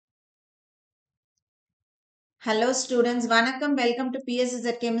Hello students, வணக்கம். Welcome to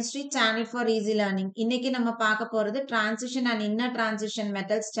PSZ Chemistry Channel for Easy Learning. இன்னைக்கு நம்ம பார்க்க போறது Transition and Inner Transition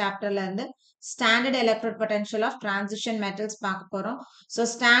Metals chapterல இருந்து Standard Electrode Potential of Transition Metals பார்க்க போறோம். So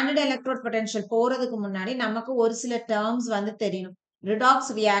Standard Electrode Potential போறதுக்கு முன்னாடி நமக்கு ஒரு சில terms வந்து தெரியணும். Redox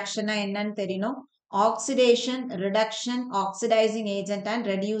reaction என்னன்னு தெரியணும். Oxidation, reduction, oxidizing agent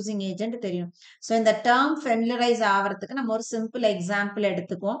and reducing agent தெரியும். So இந்த term familiarize ஆவறதுக்கு நம்ம ஒரு simple example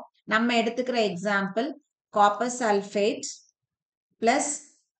எடுத்துக்குவோம். நம்ம எடுத்துக்கிற example copper sulfate plus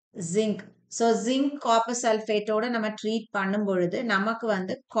zinc. So zinc copper sulfate ஓட நம்ம treat பண்ணும் பொழுது நமக்கு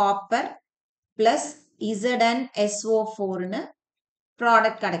வந்து copper plus ZnSO4 னு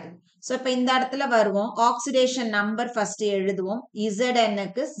product கிடைக்கும். So இப்ப இந்த இடத்துல வருவோம். Oxidation number first எழுதுவோம். Zn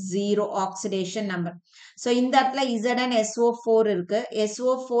க்கு 0 oxidation number. So இந்த இடத்துல ZnSO4 இருக்கு.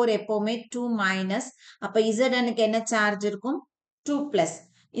 SO4 எப்பவுமே 2 minus. அப்ப Zn க்கு என்ன charge இருக்கும்? 2 plus.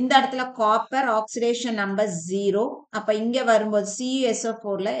 இந்த இடத்துல காப்பர் ஆக்சிடேஷன் நம்பர் 0. அப்ப இங்க வரும்போது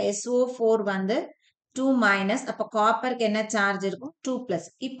CuSO4 ல SO4 வந்து 2 மைனஸ். அப்ப காப்பருக்கு என்ன சார்ஜ் இருக்கும்? 2 பிளஸ்.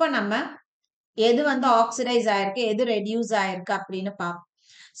 இப்ப நம்ம எது வந்து ஆக்சிடைஸ் ஆயிருக்கு, எது ரெடியூஸ் ஆயிருக்கு அப்படின்னு பார்ப்போம்.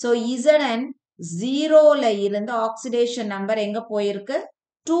 ஸோ Zn 0ல இருந்து ஆக்சிடேஷன் நம்பர் எங்க போயிருக்கு?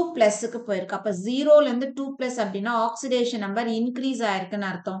 2 பிளஸ்க்கு போயிருக்கு. அப்ப 0ல இருந்து 2 பிளஸ் அப்படின்னா ஆக்சிடேஷன் நம்பர் இன்க்ரீஸ் ஆயிருக்குன்னு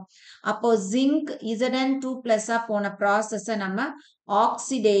அர்த்தம். அப்போ ஜிங்க் Zn 2 பிளஸ்ஸா போன ப்ராசஸ நம்ம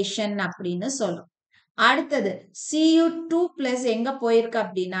ஆக்சிடேஷன் அப்படின்னு சொல்றோம். அடுத்தது Cu2 பிளஸ் எங்க போயிருக்கு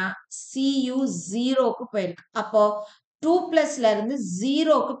அப்படின்னா Cu0க்கு போயிருக்கு. அப்போ 2 பிளஸ்ல இருந்து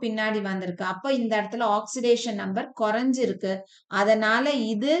 0க்கு பின்னாடி வந்திருக்கு. அப்போ இந்த இடத்துல ஆக்சிடேஷன் நம்பர் குறைஞ்சிருக்கு. அதனால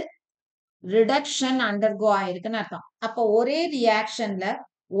இது ரிடக்ஷன் அண்டர்கோ ஆயிருக்குன்னு அர்த்தம். அப்போ ஒரே ரியாக்ஷன்ல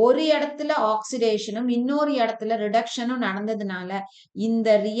ஒரு இடத்துல ஆக்சிடேஷனும் இன்னொரு இடத்துல ரிடக்ஷனும் நடந்ததுனால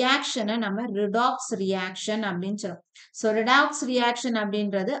இந்த ரியாக்ஷனை நம்ம ரிடாக்ஸ் ரியாக்ஷன் அப்படின்னு சொல்றோம். ஸோ ரிடாக்ஸ் ரியாக்ஷன்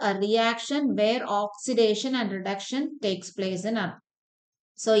அப்படின்றது a reaction where oxidation and reduction takes place ன்னு அர்த்தம்.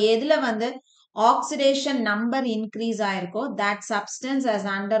 ஸோ எதுல வந்து oxidation number increase ஆயிருக்கோ that substance has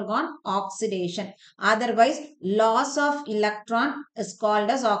undergone oxidation. Otherwise loss of electron is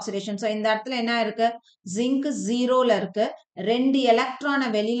called as oxidation. So இந்த இடத்துல என்ன இருக்கு? zinc 0ல இருக்கு. 2 எலக்ட்ரானை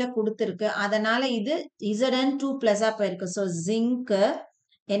வெளியில கொடுத்திருக்கு. அதனால இது Zn2 பிளஸா போயிருக்கு. ஸோ zinc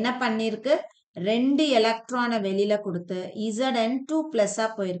என்ன பண்ணிருக்கு? 2 எலக்ட்ரானை வெளியில கொடுத்து Zn2 பிளஸா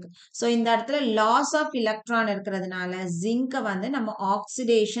போயிருக்கு. ஸோ இந்த இடத்துல லாஸ் ஆஃப் எலக்ட்ரான் இருக்கிறதுனால ஜிங்க வந்து நம்ம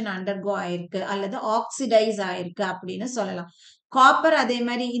ஆக்சிடேஷன் அண்டர்கோ ஆயிருக்கு அல்லது ஆக்சிடைஸ் ஆயிருக்கு அப்படின்னு சொல்லலாம். காப்பர் அதே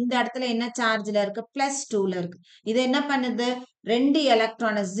மாதிரி இந்த இடத்துல என்ன சார்ஜ்ல இருக்கு? +2ல இருக்கு. இது என்ன பண்ணுது? 2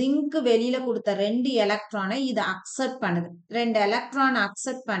 எலக்ட்ரானை ஜிங்க் வெளியில கொடுத்த 2 எலக்ட்ரானை இது அக்செப்ட் பண்ணுது. 2 எலக்ட்ரான்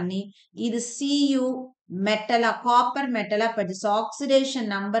அக்செப்ட் பண்ணி இது Cu மெட்டலா காப்பர் மெட்டலா படிச்சு ஆக்சிடேஷன்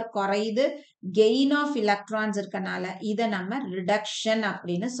நம்பர் குறையுது. கெயின் ஆஃப் எலக்ட்ரான்ஸ் இருக்கனால இதை நம்ம ரிடக்ஷன்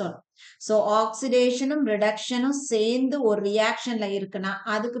அப்படின்னு சொல்றோம். ஸோ ஆக்சிடேஷனும் ரிடக்ஷனும் சேர்ந்து ஒரு ரியாக்ஷன்ல இருக்குன்னா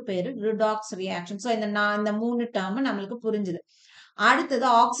அதுக்கு பேரு ரிடாக்ஸ் ரியாக்ஷன். ஸோ இந்த 3 டேர்ம் நம்மளுக்கு புரிஞ்சுது. அடுத்தது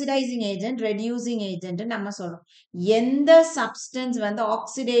ஆக்சிடைசிங் ஏஜென்ட், ரெடியூசிங் ஏஜென்ட் நம்ம சொல்றோம். எந்த சப்ஸ்டன்ஸ் வந்து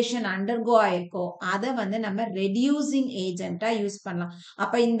ஆக்சிடேஷன் அண்டர்கோ ஆயிருக்கோ அதை வந்து நம்ம ரெடியூசிங் ஏஜென்ட்டா யூஸ் பண்ணலாம்.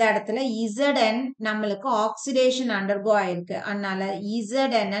 அப்ப இந்த இடத்துல Zn நம்மளுக்கு ஆக்சிடேஷன் அண்டர்கோ ஆயிருக்கு. அதனால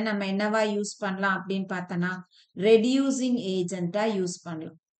Zn நம்ம என்னவா யூஸ் பண்ணலாம் அப்படின்னு பார்த்தோம்னா ரெடியூசிங் ஏஜென்ட்டா யூஸ்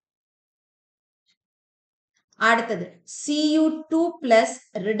பண்ணலாம். அடுத்தது Cu2 பிளஸ்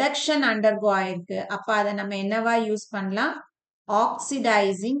ரிடக்ஷன் அண்டர்கோ ஆயிருக்கு. அப்ப அதை நம்ம என்னவா யூஸ் பண்ணலாம்?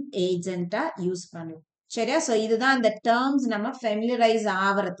 ஆக்சிடைசிங் ஏஜென்ட்டா யூஸ் பண்ணுவோம். சரியா? சோ இதுதான் இந்த டேர்ம்ஸ் நம்ம ஃபெமிலியரைஸ்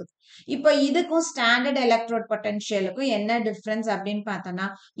ஆவறதுக்கு. இப்போ இதுக்கும் ஸ்டாண்டர்ட் எலக்ட்ரோட் பொட்டன்ஷியலுக்கும் என்ன டிஃபரன்ஸ் அப்படின்னு பார்த்தோம்னா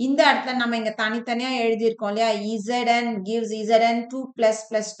இந்த இடத்துல நம்ம இங்க தனித்தனியா எழுதியிருக்கோம் இல்லையா? Zn gives Zn2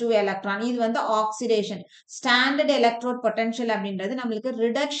 plus 2 electron. இது வந்து ஆக்சிடேஷன். ஸ்டாண்டர்ட் எலக்ட்ரோட் பொட்டன்ஷியல் அப்படின்றது நம்மளுக்கு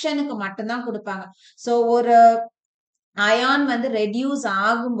ரிடக்ஷனுக்கு மட்டும்தான் கொடுப்பாங்க. சோ ஒரு அயான் வந்து ரெடியூஸ்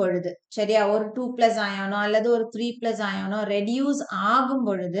ஆகும் பொழுது, சரியா, ஒரு 2 பிளஸ் அயானோ அல்லது ஒரு 3 பிளஸ் அயானோ ரெடியூஸ் ஆகும்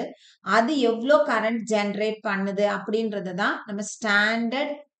பொழுது அது எவ்வளோ கரண்ட் ஜெனரேட் பண்ணுது அப்படின்றது தான் நம்ம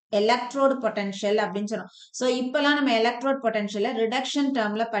ஸ்டாண்டர்ட் எலக்ட்ரோட் பொட்டன்ஷியல் அப்படின்னு சொல்றோம். ஸோ இப்பெல்லாம் நம்ம எலக்ட்ரோட் பொட்டன்ஷியலை ரிடக்ஷன்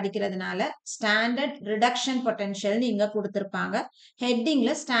டேர்ம்ல படிக்கிறதுனால ஸ்டாண்டர்ட் ரிடக்ஷன் பொட்டன்ஷியல்னு இங்க கொடுத்துருப்பாங்க. ஹெட்டிங்ல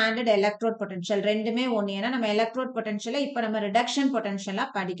ஸ்டாண்டர்ட் எலக்ட்ரோட் பொட்டன்ஷியல் ரெண்டுமே ஒன்று. ஏன்னா நம்ம எலக்ட்ரோட் பொட்டன்ஷியலை இப்போ நம்ம ரிடக்ஷன் பொட்டன்ஷியலா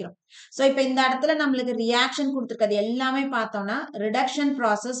படிக்கிறோம். ஸோ இப்போ இந்த இடத்துல நம்மளுக்கு ரியாக்ஷன் கொடுத்துருக்கிறது எல்லாமே பார்த்தோம்னா ரிடக்ஷன்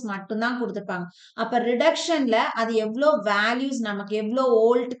ப்ராசஸ் மட்டும்தான் கொடுத்துருப்பாங்க. அப்ப ரிடக்ஷன்ல அது எவ்வளோ வேல்யூஸ் நமக்கு எவ்வளோ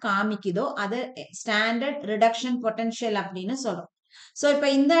வோல்ட் காமிக்குதோ அது ஸ்டாண்டர்ட் ரிடக்ஷன் பொட்டன்ஷியல் அப்படின்னு சொல்றோம். ஸோ இப்போ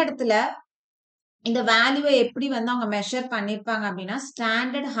இந்த இடத்துல இந்த வேல்யூவை எப்படி வந்து அவங்க மெஷர் பண்ணிருப்பாங்க அப்படின்னா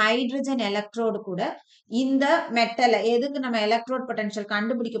ஸ்டாண்டர்ட் ஹைட்ரஜன் எலக்ட்ரோடு கூட இந்த மெட்டலை எதுக்கு நம்ம எலக்ட்ரோட் பொட்டன்ஷியல்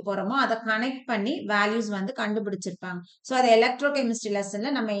கண்டுபிடிக்க போறோமோ அதை கனெக்ட் பண்ணி வேல்யூஸ் வந்து கண்டுபிடிச்சிருப்பாங்க. ஸோ அது எலக்ட்ரோ கெமிஸ்ட்ரி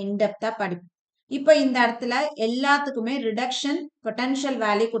லெசன்ல நம்ம இன்டெப்தா படிப்போம். இப்போ இந்த இடத்துல எல்லாத்துக்குமே ரிடக்ஷன் பொட்டன்ஷியல்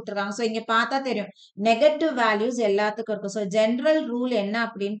வேல்யூ கொடுத்துருக்காங்க. ஸோ இங்க பார்த்தா தெரியும் நெகட்டிவ் வேல்யூஸ் எல்லாத்துக்கும் இருக்கும். ஸோ ஜென்ரல் ரூல் என்ன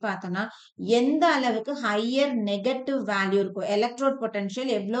அப்படின்னு பார்த்தோம்னா எந்த அளவுக்கு ஹையர் நெகட்டிவ் வேல்யூ இருக்கும், எலக்ட்ரோட்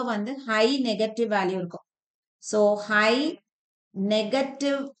பொட்டன்ஷியல் எவ்வளோ வந்து ஹை நெகட்டிவ் வேல்யூ இருக்கும். So high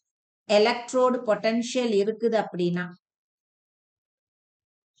negative electrode potential இருக்குது அப்படின்னா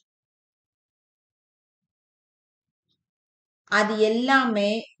அது எல்லாமே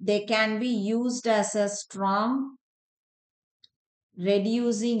they can be used as a strong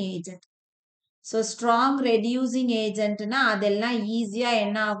reducing agent. So strong reducing agent na அதெல்லாம் ஈஸியா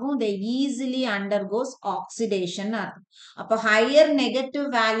என்ன ஆகும், they easily undergoes oxidation. அப்போ higher negative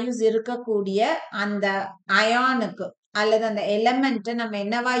values இருக்கக்கூடிய அந்த அயானுக்கு அல்லது அந்த எலமெண்ட்டை நம்ம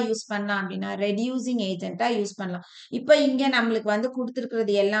என்னவா யூஸ் பண்ணலாம் அப்படின்னா ரெடியூசிங் ஏஜென்ட்டா யூஸ் பண்ணலாம். இப்போ இங்க நம்மளுக்கு வந்து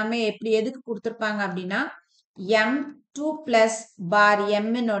கொடுத்துருக்கிறது எல்லாமே எப்படி எதுக்கு கொடுத்துருப்பாங்க அப்படின்னா M2 plus bar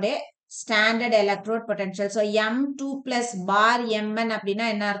M-னுடைய standard electrode potential. So M2 plus bar Mn அப்படின்னா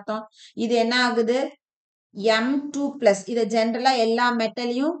என்ன அர்த்தம், இது என்ன ஆகுது M2 plus. இது ஜென்ரலா எல்லா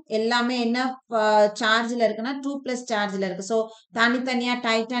மெட்டலையும் எல்லாமே என்ன சார்ஜ்ல இருக்குன்னா 2+ சார்ஜ்ல இருக்கு. ஸோ தனித்தனியா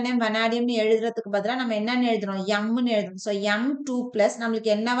டைட்டானியம் வனாடியம்னு எழுதுறதுக்கு பதிலா நம்ம என்னன்னு எழுதுறோம், Mன்னு எழுதுறோம். ஸோ M2 plus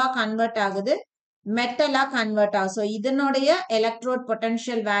நம்மளுக்கு என்னவா கன்வெர்ட் ஆகுது, மெட்டலா கன்வெர்ட் ஆகும். ஸோ இதனுடைய எலக்ட்ரோட்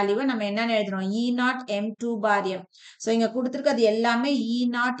பொட்டன்ஷியல் வேல்யூவை நம்ம என்னன்னு எழுதுறோம், E0 M2 bar M. So இங்க கொடுத்துருக்கிறது எல்லாமே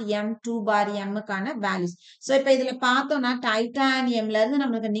E0 M2 bar M-க்கான values. So இப்போ இதுல பார்த்தோம்னா டைட்டானியம்ல இருந்து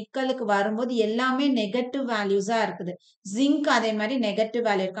நம்மளுக்கு நிக்கலுக்கு வரும்போது எல்லாமே நெகட்டிவ் வேல்யூஸா இருக்குது. ஜிங்க் அதே மாதிரி நெகட்டிவ்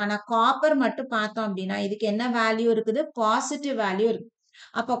வேல்யூ இருக்கு. ஆனா காப்பர் மட்டும் பார்த்தோம் அப்படின்னா இதுக்கு என்ன வேல்யூ இருக்குது, பாசிட்டிவ் வேல்யூ இருக்கு.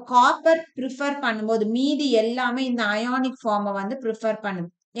 அப்போ காப்பர் ப்ரிஃபர் பண்ணும்போது மீதி எல்லாமே இந்த அயானிக் ஃபார்மை வந்து ப்ரிஃபர் பண்ணுது.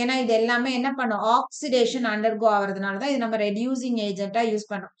 ஏன்னா இது எல்லாமே என்ன பண்ணும், ஆக்சிடேஷன் அண்டர்கோ ஆகிறதுனால தான் இது நம்ம ரெடியூசிங் ஏஜென்ட்டா யூஸ்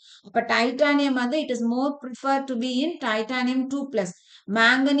பண்றோம். அப்ப டைட்டானியம் வந்து it is more prefer to be in titanium 2+.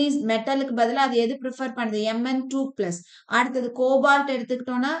 Manganese மெட்டலுக்கு பதிலாக அது எது ப்ரிஃபர் பண்ணுது, Mn2+. அடுத்தது கோபால்ட்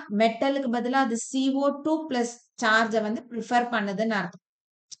எடுத்துக்கிட்டோம்னா மெட்டலுக்கு பதிலாக அது CO2+ சார்ஜை வந்து ப்ரிஃபர் பண்ணுதுன்னு அர்த்தம்.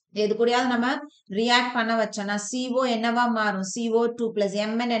 எது கூடயாவது நம்ம ரியாக்ட் பண்ண வச்சோம்னா CO என்னவா மாறும், CO2+.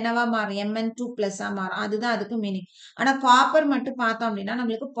 Mn என்னவா மாறும், Mn2+ மாறும். அதுதான் அதுக்கு மீனிங். ஆனா காப்பர் மட்டும் பார்த்தோம் அப்படின்னா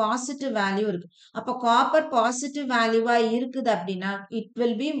நம்மளுக்கு பாசிட்டிவ் வேல்யூ இருக்கு. அப்போ காப்பர் பாசிட்டிவ் வேல்யூவா இருக்குது அப்படின்னா it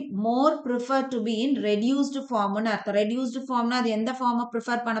will be more prefer to be in reduced ஃபார்ம்னு அர்த்தம். ரெடியூஸ்டு ஃபார்ம்னா அது எந்த ஃபார்மை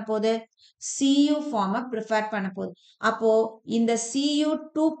ப்ரிஃபர் பண்ண போகுது, Cu ஃபார்மை ப்ரிஃபர் பண்ண போகுது. அப்போ இந்த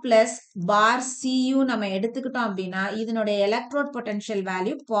Cu2+ பார் Cu நம்ம எடுத்துக்கிட்டோம் அப்படின்னா இதனுடைய எலக்ட்ரோட் பொட்டன்ஷியல்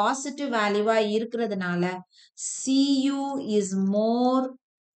வேல்யூ பாசிட்டிவ் வேல்யூவா இருக்கிறதுனால Cu is more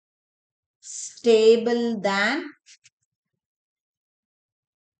stable than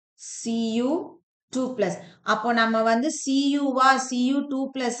Cu2+. அப்போ நம்ம வந்து Cu-வா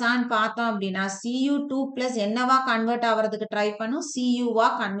Cu2+ஆன்னு பார்த்தோம் அப்படின்னா Cu2+ என்னவா கன்வெர்ட் ஆகிறதுக்கு ட்ரை பண்ணும், Cu-வா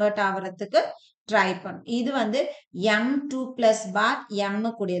கன்வெர்ட் ஆகிறதுக்கு ட்ரை பண்ணும். இது வந்து M2+ பார் M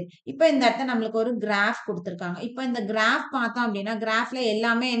கூடியது. இப்போ இந்த இடத்துல நம்மளுக்கு ஒரு கிராஃப் கொடுத்துருக்காங்க. இப்போ இந்த கிராஃப் பார்த்தோம் அப்படின்னா கிராஃப்ல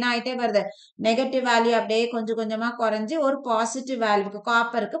எல்லாமே என்ன ஆயிட்டே வருது, நெகட்டிவ் வேல்யூ அப்படியே கொஞ்சம் கொஞ்சமா குறைஞ்சி ஒரு பாசிட்டிவ் வேல்யூக்கு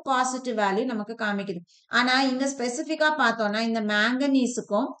காப்பருக்கு பாசிட்டிவ் வேல்யூ நமக்கு காமிக்குது. ஆனா இங்க ஸ்பெசிபிக்கா பார்த்தோம்னா இந்த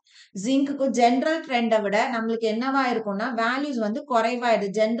மேங்கனீஸுக்கும் ஜிங்க்குக்கும் ஜென்ரல் ட்ரெண்டை விட நம்மளுக்கு என்னவா இருக்கும்னா வேல்யூஸ் வந்து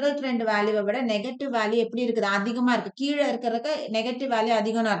குறைவாயிடுது. ஜென்ரல் ட்ரெண்ட் வேல்யூவை விட நெகட்டிவ் வேல்யூ எப்படி இருக்குது, அதிகமா இருக்கு. கீழே இருக்கிறதுக்கு நெகட்டிவ் வேல்யூ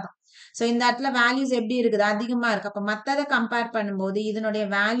அதிகம்னு அர்த்தம். ஸோ இந்த இடத்துல வேல்யூஸ் எப்படி இருக்குது, அதிகமா இருக்கு. அப்போ மற்றதை கம்பேர் பண்ணும்போது இதனுடைய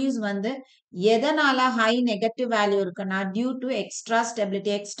வேல்யூஸ் வந்து எதனால ஹை நெகட்டிவ் வேல்யூ இருக்குன்னா due to extra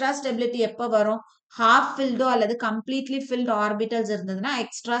stability. Extra stability எப்போ வரும், ஹாஃப் ஃபில்டோ அல்லது கம்ப்ளீட்லி ஃபில்டு ஆர்பிட்டல்ஸ் இருந்ததுன்னா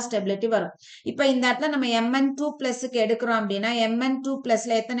எக்ஸ்ட்ரா ஸ்டெபிலிட்டி வரும். இப்போ இந்த இடத்துல நம்ம Mn2+க்கு எடுக்கிறோம் அப்படின்னா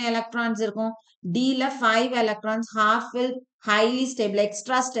Mn2+ல எத்தனை எலக்ட்ரான்ஸ் இருக்கும், Dல 5 electrons, half fill, highly stable,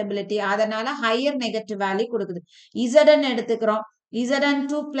 extra stability, அதனால ஹையர் நெகட்டிவ் வேல்யூ கொடுக்குது. Zn எடுத்துக்கிறோம்,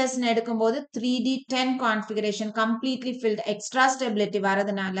 Zn2+ எடுக்கும்போது 3D10 configuration completely field, extra stability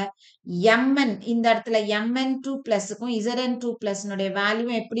வரதுனால Mn இந்த இடத்துல Mn2+க்கும் Zn2+னுடைய வேல்யூ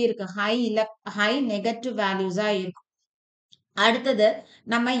எப்படி இருக்கு, ஹை நெகட்டிவ் வேல்யூஸா இருக்கும். அடுத்தது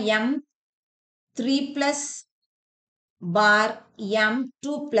நம்ம M3+ பார்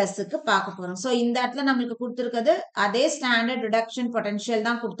M2+க்கு பார்க்க போறோம். ஸோ இந்த இடத்துல நம்மளுக்கு கொடுத்துருக்கிறது அதே ஸ்டாண்டர்ட் ரிடக்ஷன் பொட்டன்ஷியல்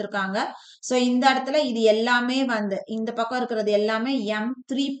தான் கொடுத்துருக்காங்க. ஸோ இந்த இடத்துல இது எல்லாமே வந்து இந்த பக்கம் இருக்கிறது எல்லாமே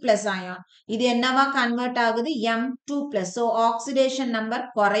M3+ ஆயான். இது என்னவா கன்வெர்ட் ஆகுது, M2+. ஸோ ஆக்சிடேஷன் நம்பர்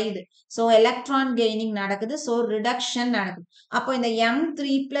குறையுது. ஸோ எலக்ட்ரான் கெய்னிங் நடக்குது. ஸோ ரிடக்ஷன் நடக்குது. அப்போ இந்த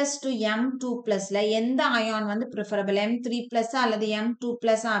M3+ டு M2+ல எந்த அயான் வந்து ப்ரிஃபரபிள், M3+ அல்லது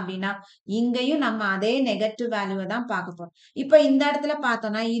M2+ அப்படின்னா இங்கேயும் நம்ம அதே நெகட்டிவ் வேல்யூவை தான் பார்க்க போறோம். இப்போ இந்த இடத்துல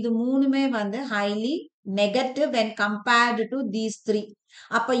பார்த்தோம்னா இது மூணுமே வந்து highly negative when compared to these 3.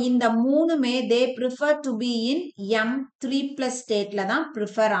 அப்ப இந்த மூணுமே they prefer to be in M3 plus stateல தான்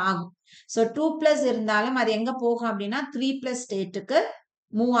prefer ஆகும். So 2 plus இருந்தாலும் அது எங்க போகும் அப்படின்னா 3 plus stateக்கு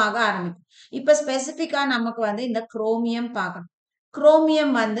மூவ் ஆக ஆரம்பிக்கும். இப்ப ஸ்பெசிபிக்கா நமக்கு வந்து இந்த குரோமியம் பார்க்கணும்.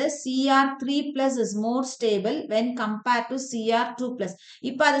 குரோமியம் வந்து Cr3 plus is more stable when compared to Cr2 plus.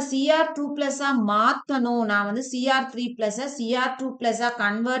 இப்ப அது Cr2 plus மாத்தணும், நான் வந்து Cr3 plus Cr2 plus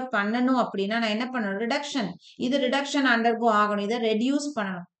convert பண்ணணும் அப்படின்னா நான் என்ன பண்ணணும், ரிடக்ஷன். இது ரிடக்ஷன் அண்டர்கோ ஆகணும், இதை ரெடியூஸ்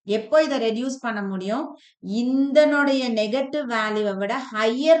பண்ணணும். எப்போ இதை ரெடியூஸ் பண்ண முடியும், இதனுடைய நெகட்டிவ் வேல்யூவை விட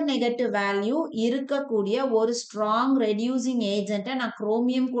ஹையர் நெகட்டிவ் வேல்யூ இருக்கக்கூடிய ஒரு ஸ்ட்ராங் ரெடியூசிங் ஏஜென்ட்டை நான்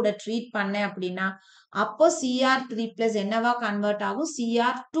குரோமியம் கூட ட்ரீட் பண்ணேன் அப்படின்னா அப்போ Cr3 plus என்னவா கன்வெர்ட் ஆகும்,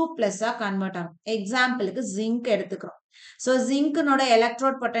 Cr2 plus கன்வெர்ட் ஆகும். எக்ஸாம்பிளுக்கு ஜிங்க் எடுத்துக்கிறோம். So ஜிங்க்னோட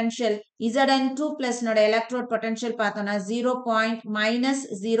electrode potential Zn2 plus நோட electrode potential பார்த்தோம்னா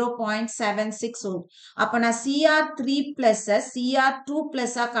 -0.76 வோல்ட். அப்ப நான் Cr3 plus Cr2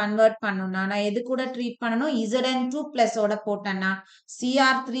 plus convert பண்ணணும்னா நான் எது கூட ட்ரீட் பண்ணணும், Zn2 plus ஓட போட்டேன்னா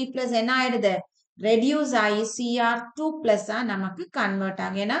Cr3 plus என்ன ஆயிடுது, ரெடியூஸ் ஆகி Cr2 plus நமக்கு கன்வெர்ட்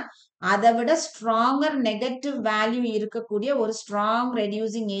ஆகும். ஏன்னா அதை விட ஸ்ட்ராங்கர் நெகட்டிவ் வேல்யூ இருக்கக்கூடிய ஒரு ஸ்ட்ராங்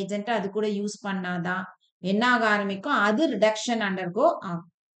ரெடியூசிங் ஏஜென்ட் அது கூட யூஸ் பண்ணாதான் என்ன ஆக ஆரம்பிக்கும், அது ரிடக்ஷன் அண்டர்கோ ஆகும்.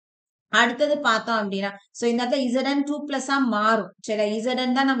 அடுத்தது பார்த்தோம் அப்படின்னா சோ இந்த இடத்துல Zn2 plus மாறும். சரி,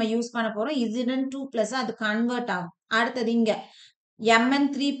 Zn தான் நம்ம யூஸ் பண்ண போறோம். Zn2 plus அது கன்வெர்ட் ஆகும். அடுத்தது இங்க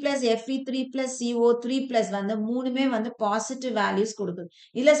Mn3 plus Fe3 plus CO3 plus வந்து மூணுமே வந்து பாசிட்டிவ் வேல்யூஸ் கொடுக்குது.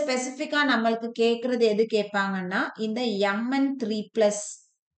 இல்ல ஸ்பெசிபிக்கா நம்மளுக்கு கேட்கறது எது கேட்பாங்கன்னா இந்த Mn3 plus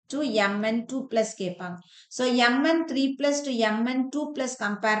to Mn2 plus கேட்பாங்க. So Mn3 plus to Mn2 plus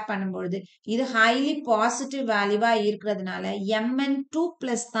compare பண்ணும்பொழுது இது ஹைலி பாசிட்டிவ் வேல்யூவா இருக்கிறதுனால Mn2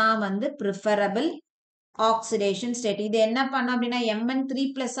 plus தான் வந்து ப்ரிஃபரபிள் ஆக்சிடேஷன் ஸ்டேட். இது என்ன பண்ணும் அப்படின்னா Mn3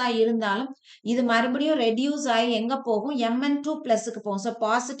 plus இருந்தாலும் இது மறுபடியும் ரெடியூஸ் ஆகி எங்க போகும், Mn2 plusக்கு போகும். ஸோ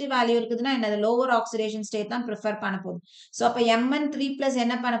பாசிட்டிவ் வேல்யூ இருக்குதுன்னா என்னது, லோவர் ஆக்சிடேஷன் ஸ்டேட் தான் ப்ரிஃபர் பண்ண போகுது. ஸோ அப்ப Mn3 plus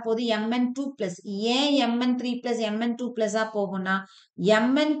என்ன பண்ண போகுது, Mn2 plus. ஏன் Mn3 plus Mn2 plus போகும்னா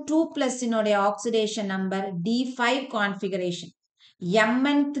Mn2 plus இனுடைய oxidation number D5 configuration,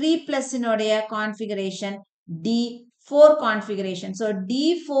 Mn3 plus இனுடைய configuration D4 configuration. So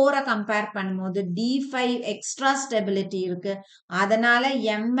D4 compare பண்ணும்போது D5 எக்ஸ்ட்ரா ஸ்டெபிலிட்டி இருக்கு. அதனால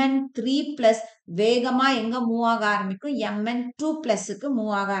Mn3 plus வேகமா எங்க மூவ் ஆக ஆரம்பிக்கும், Mn2 plusக்கு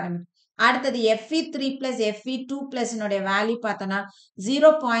மூவ் ஆக ஆரம்பிக்கும். அடுத்தது Fe3 plus Fe2 plus value பார்த்தோம்னா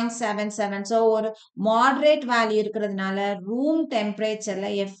 0.77. ஸோ ஒரு மாடரேட் வேல்யூ இருக்கிறதுனால ரூம் டெம்பரேச்சர்ல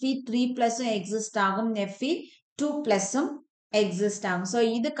Fe3 பிளஸும் எக்ஸிஸ்ட் ஆகும், Fe2 பிளஸும் எக்ஸிஸ்ட் ஆகும். ஸோ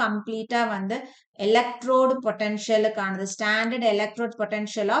இது கம்ப்ளீட்டா வந்து electrode பொட்டன்ஷியலுக்கானது, standard electrode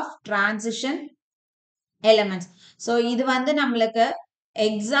potential of transition elements. So இது வந்து நம்மளுக்கு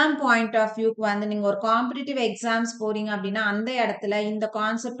எக்ஸாம் பாயிண்ட் ஆஃப் வியூக்கு வந்து நீங்க ஒரு காம்படிட்டிவ் எக்ஸாம்ஸ் போறீங்க அப்படின்னா அந்த இடத்துல இந்த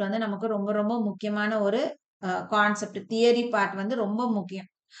கான்செப்ட் வந்து நமக்கு ரொம்ப ரொம்ப முக்கியமான ஒரு கான்செப்ட். தியரி பார்ட் வந்து ரொம்ப முக்கியம்.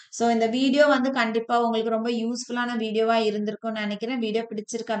 ஸோ இந்த வீடியோ வந்து கண்டிப்பா உங்களுக்கு ரொம்ப யூஸ்ஃபுல்லான வீடியோவா இருந்திருக்கும்னு நினைக்கிறேன். வீடியோ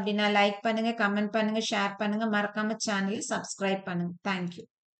பிடிச்சிருக்கு அப்படின்னா லைக் பண்ணுங்க, கமெண்ட் பண்ணுங்க, ஷேர் பண்ணுங்க, மறக்காம சேனலை சப்ஸ்கிரைப் பண்ணுங்க. தேங்க்யூ.